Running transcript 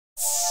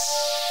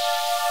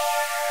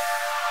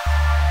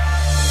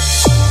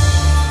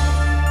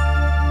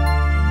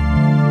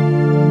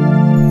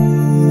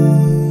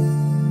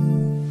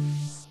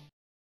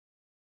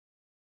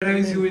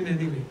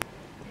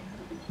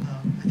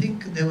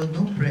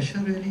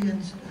pressure really,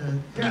 and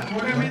yeah,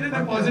 what I mean in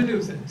a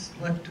positive sense.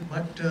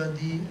 But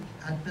the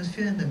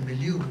atmosphere and the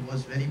milieu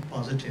was very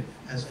positive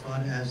as far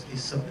as the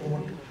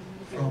support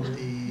from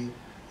the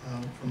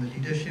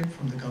leadership,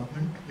 from the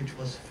government, which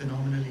was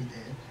phenomenally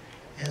there,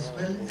 as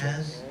well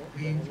as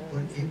we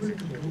were able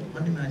to do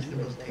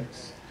unimaginable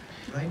things,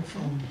 right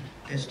from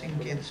testing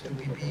kits to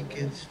PPE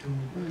kits to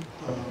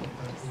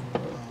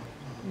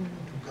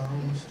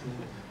gowns to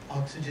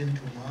oxygen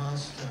to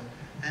masks,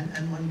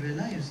 and one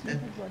realized that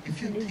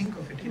if you think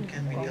of it, it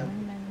can be done,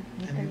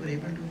 and we were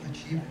able to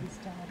achieve it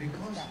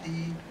because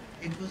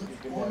it was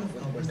all of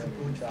government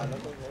approach for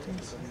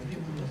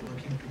everyone was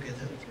working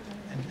together,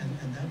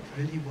 and that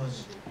really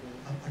was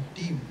a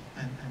team,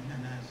 and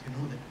as you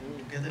know that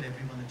together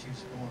everyone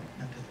achieves more.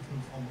 That is the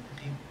full form of a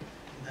team.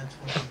 So that's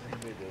what we were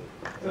able to do.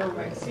 So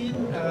vaccine,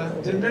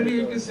 generally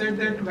it is said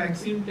that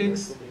vaccine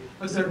takes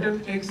a certain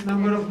X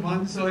number of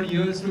months or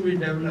years to be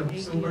developed.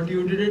 So, but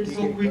you did it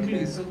so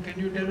quickly. So, can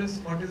you tell us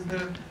what is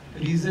the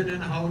reason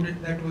and how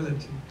did that was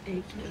achieved?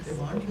 The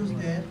demand was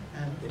there,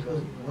 and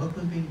because work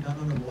was being done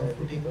on a war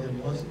footing.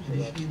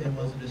 Initially there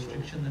was a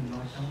restriction and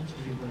lockdown, so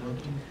we were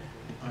working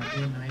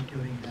day and night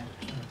during the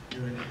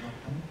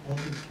lockdown. All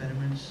the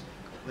experiments,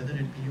 whether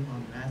it be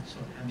on rats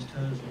or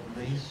hamsters or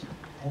mice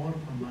or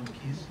on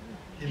monkeys,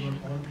 they were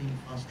all being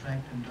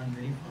fast-tracked and done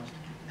very fast.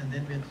 And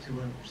then when we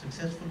were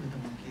successful with the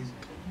monkeys,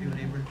 we were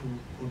able to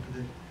go to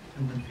the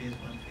human phase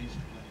 1, phase 2,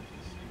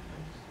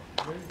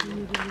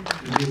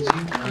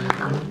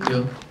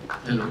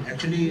 Hello.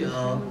 Actually,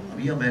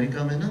 we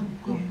America में ना,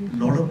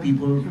 lot of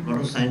people, lot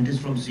of scientists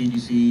from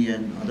CDC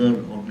and other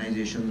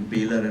organizations,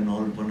 Baylor and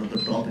all, one of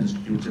the top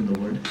institutes in the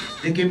world,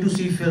 they came to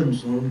see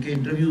films. और उनके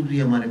interviews भी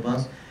हमारे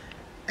पास.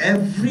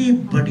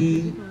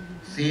 Everybody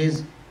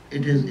says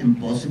it is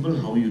impossible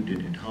how you did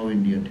it, how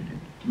India did it.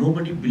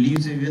 Nobody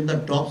believes it. Even the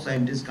top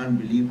scientists can't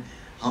believe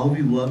how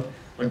we work.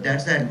 But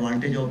that's the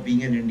advantage of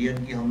being an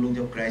Indian कि हम लोग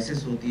जब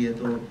crisis होती है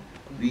तो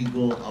we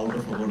go out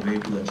of our way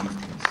to achieve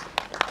things.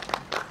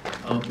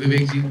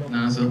 Vivek ji,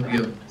 Nana sir,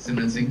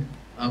 सिमरन सिंह,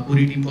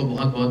 पूरी team को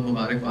बहुत बहुत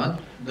मुबारकबाद.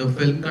 द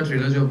फिल्म का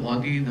ट्रेलर जो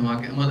बहुत ही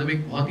धमाके, मतलब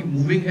एक बहुत ही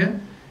मूविंग है.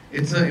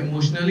 It's a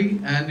emotionally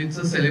and it's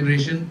a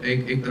celebration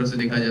एक तरफ से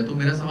देखा जाए तो.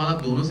 मेरा सवाल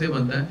आप दोनों से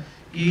बनता है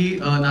कि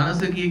नाना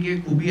सर की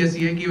एक खूबी ऐसी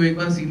है कि वो एक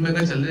बार सीन में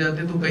अगर चले जाते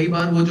हैं तो कई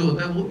बार वो जो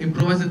होता है वो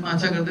इम्प्रोवाइज इतना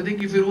अच्छा करते थे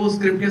कि फिर वो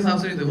स्क्रिप्ट के हिसाब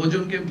से नहीं थे, वो जो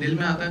उनके दिल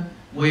में आता है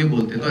वो ये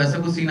बोलते. तो ऐसा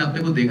कुछ सीन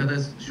आपने को देखा था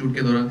शूट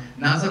के दौरान?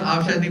 नाना सर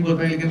आप शायद नहीं बोल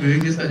पाएंगे, लेकिन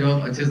विवेक जी इसका जवाब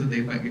अच्छे से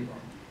दे पाएंगे.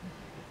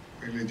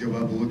 पहले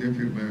जवाब हो दे,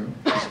 फिर मैं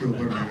इसके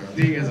ऊपर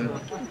ठीक है सर,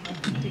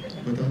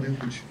 बता दे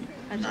कुछ.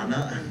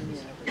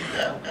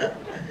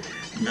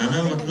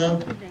 नाना मतलब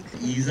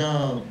he's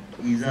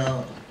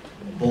a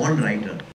born writer.